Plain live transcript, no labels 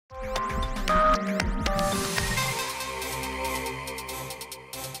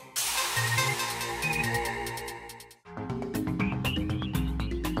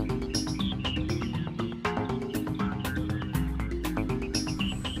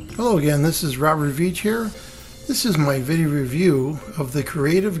Hello again, this is Robert Veach here. This is my video review of the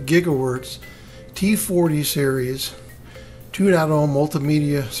Creative GigaWorks T40 series 2.0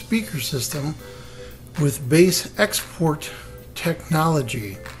 multimedia speaker system with BasXPort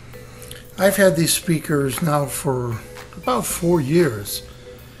technology. I've had these speakers now for about 4 years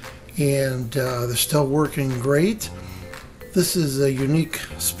and they're still working great. This is a unique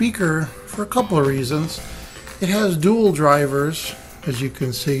speaker for a couple of reasons. It has dual drivers, as you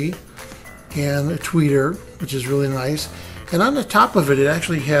can see, and a tweeter, which is really nice. And on the top of it, it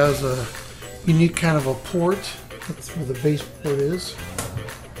actually has a unique kind of a port. That's where the base port is.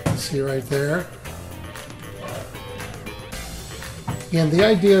 You can see right there. And the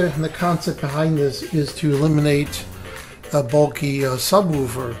idea and the concept behind this is to eliminate a bulky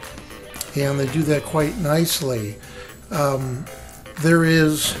subwoofer, and they do that quite nicely. There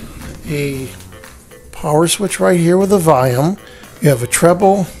is a power switch right here with a volume. You have a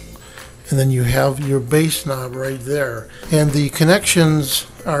treble, and then you have your bass knob right there. And the connections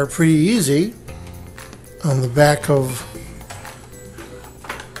are pretty easy. On the back of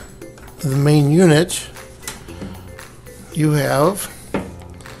the main unit, you have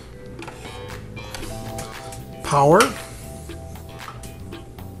power.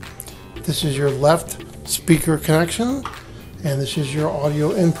 This is your left speaker connection, and this is your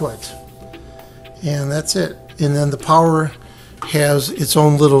audio input. And that's it. And then the power has its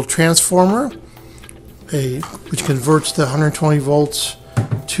own little transformer, which converts the 120 volts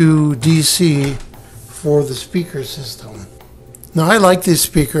to DC for the speaker system. Now, I like these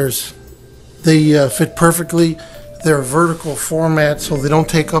speakers. They fit perfectly. They're a vertical format, so they don't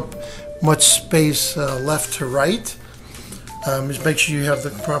take up much space left to right. Just make sure you have the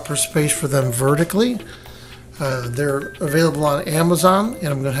proper space for them vertically. They're available on Amazon, and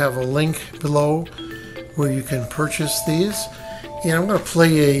I'm going to have a link below where you can purchase these. And I'm going to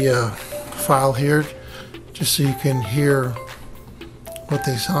play a file here just so you can hear what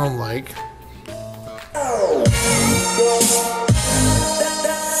they sound like.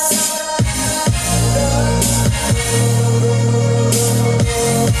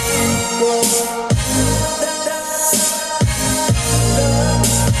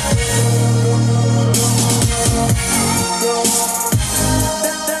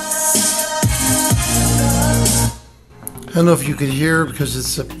 I don't know if you could hear because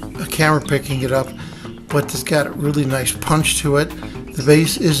it's a camera picking it up, but it's got a really nice punch to it. The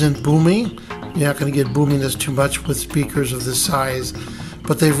bass isn't boomy. You're not going to get boominess too much with speakers of this size,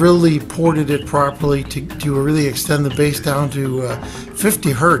 but they've really ported it properly to really extend the bass down to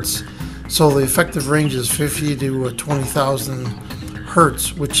 50 hertz. So the effective range is 50 to 20,000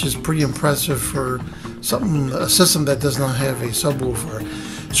 hertz, which is pretty impressive for a system that does not have a subwoofer.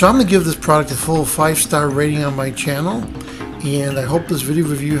 So I'm going to give this product a full 5-star rating on my channel, and I hope this video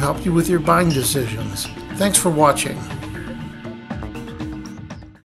review helped you with your buying decisions. Thanks for watching.